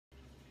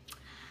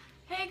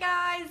Hey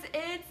guys,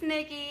 it's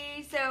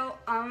Nikki. So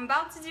I'm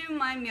about to do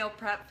my meal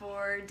prep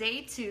for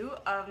day 2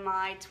 of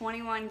my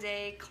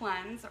 21-day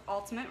cleanse or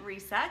ultimate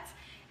reset,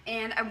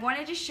 and I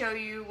wanted to show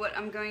you what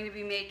I'm going to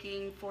be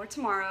making for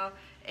tomorrow,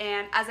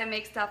 and as I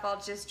make stuff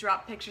I'll just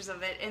drop pictures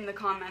of it in the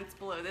comments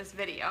below this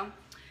video.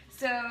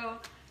 So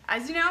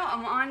as you know,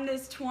 I'm on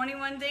this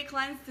 21-day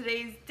cleanse.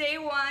 Today's day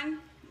 1,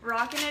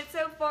 rocking it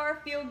so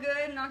far, feel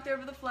good, knocked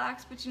over the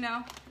flax, but you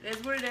know, it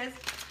is what it is.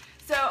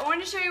 So I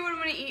wanted to show you what I'm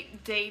going to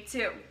eat day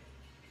 2.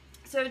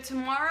 So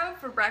tomorrow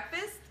for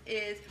breakfast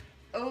is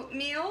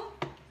oatmeal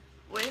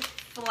with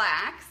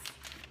flax,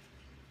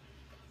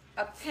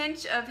 a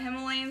pinch of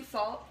Himalayan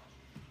salt.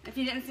 If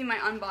you didn't see my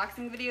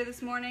unboxing video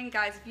this morning,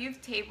 guys, if you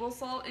have table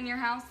salt in your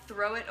house,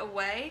 throw it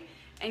away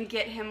and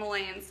get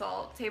Himalayan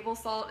salt. Table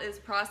salt is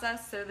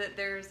processed so that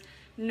there's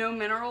no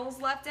minerals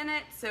left in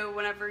it, so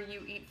whenever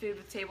you eat food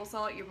with table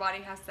salt, your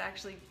body has to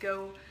actually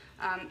go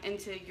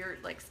into your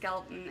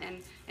skeleton and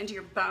into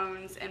your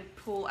bones and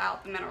pull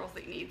out the minerals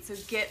that you need. So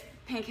get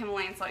pink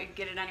Himalayan salt, you can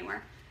get it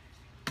anywhere.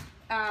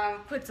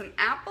 Put some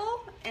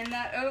apple in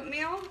that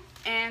oatmeal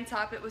and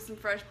top it with some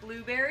fresh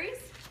blueberries.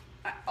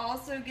 I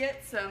also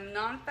get some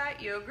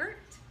non-fat yogurt,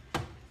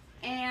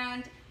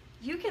 and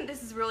you can,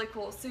 this is really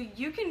cool, so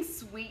you can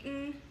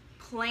sweeten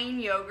plain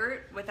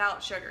yogurt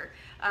without sugar.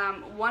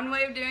 One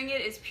way of doing it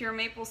is pure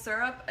maple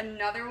syrup.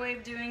 Another way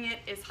of doing it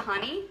is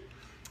honey.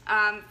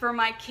 For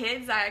my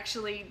kids, I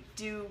actually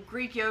do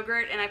Greek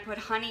yogurt and I put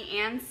honey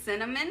and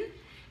cinnamon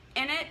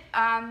in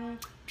it.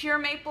 Pure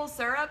maple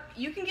syrup,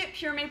 you can get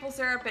pure maple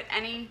syrup at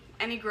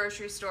any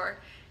grocery store.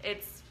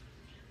 It's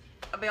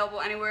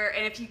available anywhere,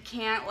 and if you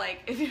can't,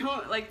 if you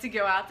don't like to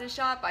go out to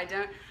shop, I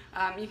don't,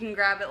 you can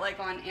grab it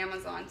on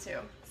Amazon too.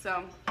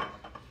 So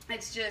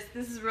it's just,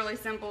 this is really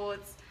simple.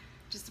 It's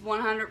just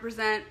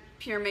 100%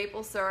 pure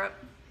maple syrup.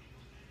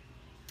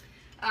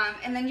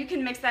 And then you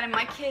can mix that in.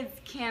 My kids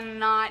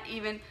cannot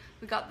even,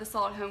 we got this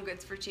all at Home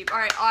Goods for cheap. All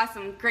right,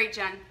 awesome, great,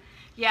 Jen.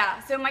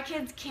 Yeah, so my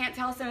kids can't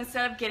tell, so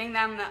instead of getting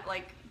them that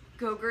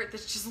Go-Gurt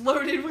that's just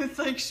loaded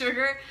with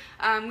sugar,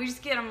 we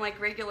just get them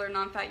regular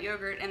non-fat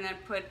yogurt and then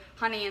put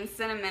honey and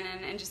cinnamon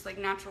in and just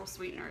natural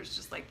sweeteners,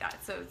 just like that.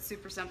 So it's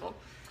super simple.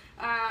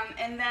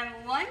 And then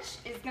lunch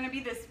is gonna be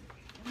this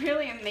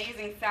really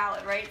amazing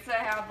salad, right? So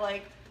I have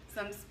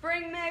some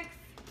spring mix,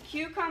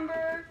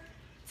 cucumber,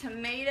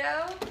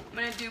 tomato. I'm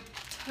gonna do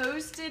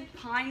toasted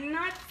pine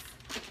nuts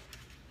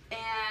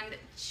and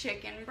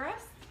chicken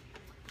breast.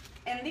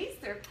 And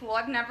these are cool.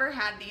 I've never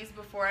had these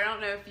before. I don't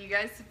know if you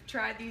guys have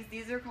tried these.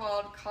 These are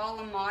called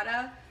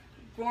Kalamata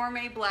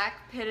Gourmet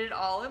Black Pitted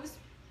Olives.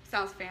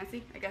 Sounds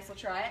fancy. I guess I'll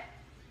try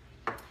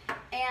it.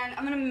 And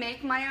I'm gonna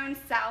make my own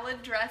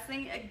salad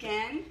dressing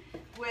again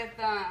with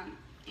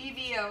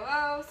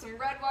EVOO, some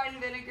red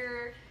wine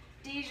vinegar,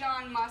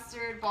 Dijon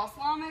mustard,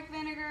 balsamic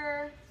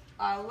vinegar,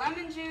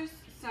 lemon juice,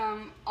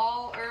 some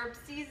all herb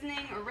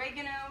seasoning,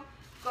 oregano,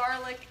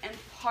 garlic, and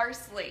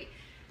parsley.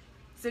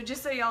 So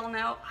just so y'all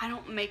know, I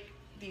don't make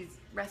these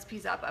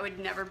recipes up. I would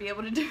never be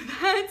able to do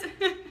that.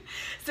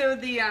 So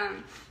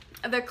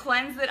the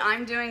cleanse that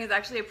I'm doing is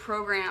actually a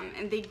program,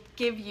 and they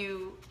give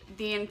you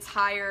the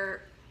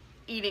entire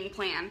eating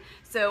plan.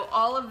 So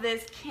all of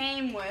this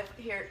came with,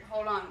 here,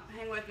 hold on,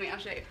 hang with me, I'll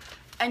show you,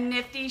 a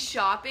nifty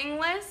shopping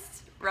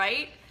list,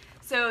 right?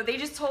 So they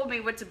just told me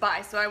what to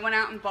buy, so I went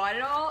out and bought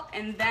it all,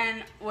 and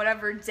then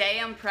whatever day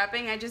I'm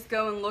prepping, I just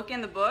go and look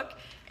in the book,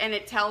 and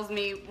it tells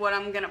me what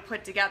I'm gonna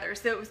put together.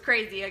 So it was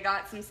crazy. I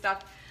got some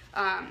stuff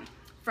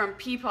from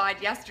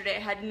Peapod yesterday. I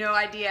had no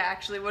idea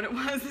actually what it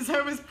was as I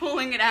was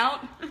pulling it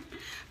out.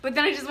 But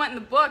then I just went in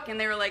the book, and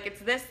they were like, it's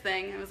this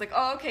thing. And I was like,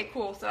 oh, okay,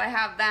 cool, so I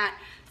have that.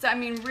 So I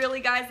mean,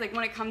 really guys,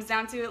 when it comes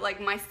down to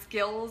it, my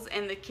skills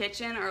in the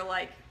kitchen are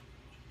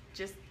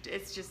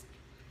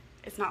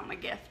it's not my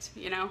gift,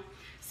 you know?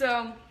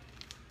 So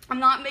I'm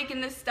not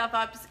making this stuff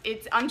up.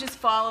 I'm just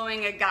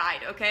following a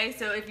guide, okay?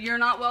 So if you're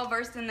not well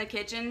versed in the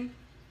kitchen,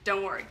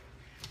 don't worry.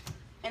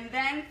 And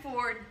then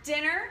for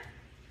dinner,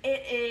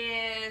 it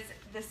is,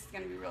 this is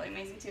gonna be really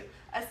amazing too,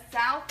 a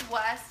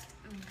Southwest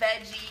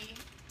veggie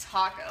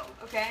taco,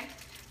 okay?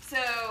 So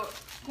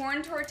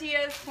corn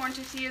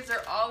tortillas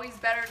are always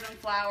better than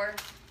flour,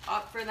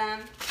 opt for them.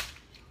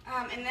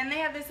 And then they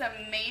have this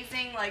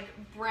amazing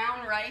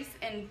brown rice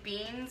and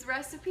beans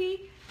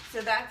recipe.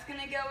 So that's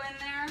gonna go in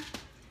there.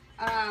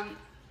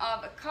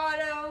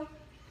 Avocado,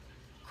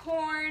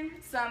 corn,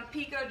 some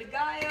pico de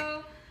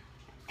gallo,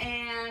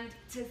 and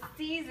to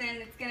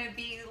season, it's gonna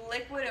be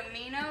liquid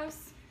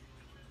aminos,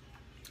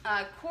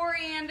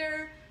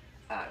 coriander,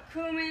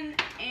 cumin,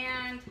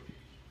 and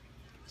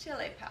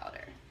chili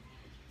powder.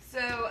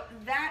 So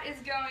that is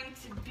going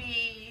to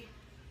be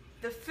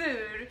the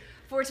food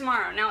for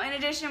tomorrow. Now, in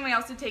addition, we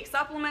also take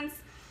supplements.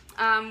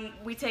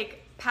 We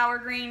take Power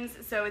Greens,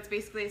 so it's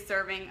basically a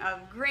serving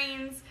of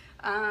greens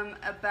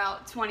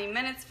about 20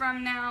 minutes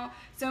from now.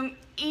 So I'm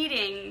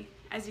eating,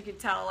 as you can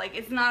tell,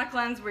 it's not a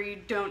cleanse where you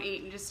don't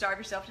eat and just starve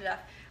yourself to death.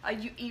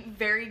 You eat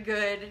very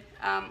good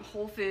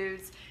whole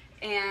foods,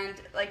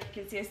 and you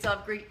can see I still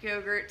have Greek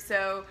yogurt,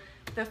 so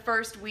the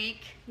first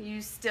week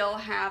you still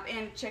have,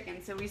 and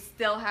chicken, so we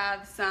still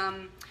have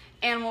some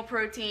animal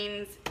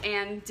proteins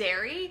and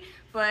dairy,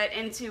 but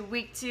into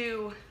week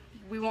 2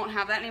 we won't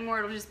have that anymore.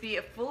 It'll just be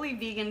a fully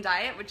vegan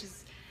diet, which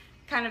is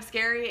kind of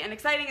scary and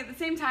exciting at the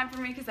same time for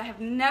me because I have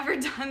never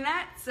done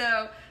that,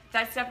 so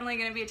that's definitely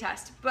going to be a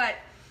test. But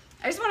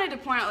I just wanted to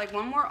point out like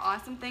one more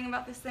awesome thing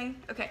about this thing.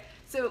 Okay,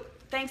 so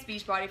thanks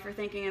Beachbody for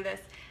thinking of this.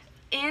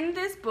 In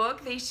this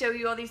book, they show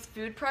you all these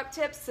food prep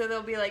tips, so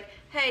they'll be like,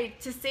 hey,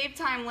 to save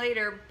time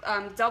later,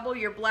 double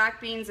your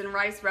black beans and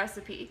rice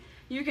recipe.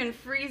 You can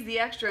freeze the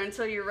extra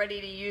until you're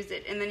ready to use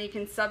it, and then you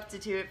can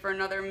substitute it for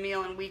another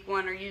meal in week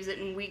 1 or use it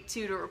in week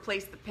 2 to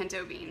replace the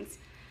pinto beans.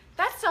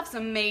 That stuff's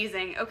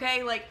amazing,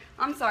 okay? Like,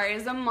 I'm sorry,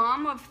 as a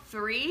mom of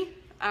 3,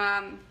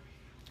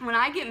 when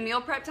I get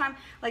meal prep time,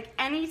 like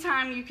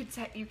anytime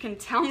you can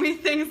tell me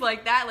things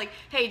like that, like,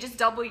 hey, just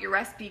double your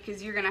recipe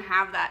because you're gonna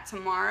have that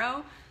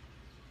tomorrow.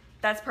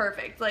 That's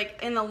perfect. Like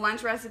in the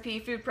lunch recipe,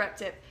 food prep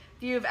tip,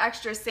 if you have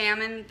extra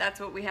salmon, that's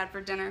what we had for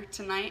dinner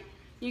tonight,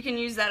 you can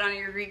use that on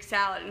your Greek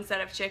salad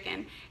instead of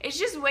chicken. It's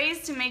just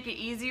ways to make it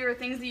easier,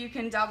 things that you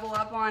can double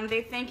up on.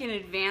 They think in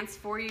advance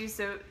for you,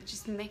 so it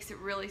just makes it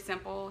really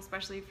simple,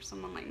 especially for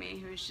someone like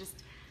me who's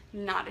just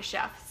not a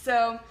chef.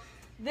 So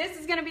this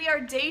is gonna be our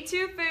day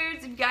 2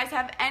 foods. If you guys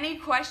have any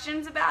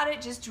questions about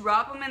it, just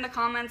drop them in the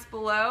comments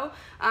below.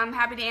 I'm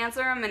happy to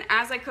answer them, and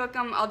as I cook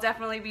them, I'll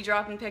definitely be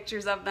dropping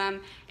pictures of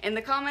them in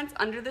the comments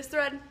under this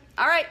thread.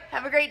 All right,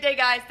 have a great day,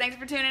 guys. Thanks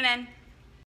for tuning in.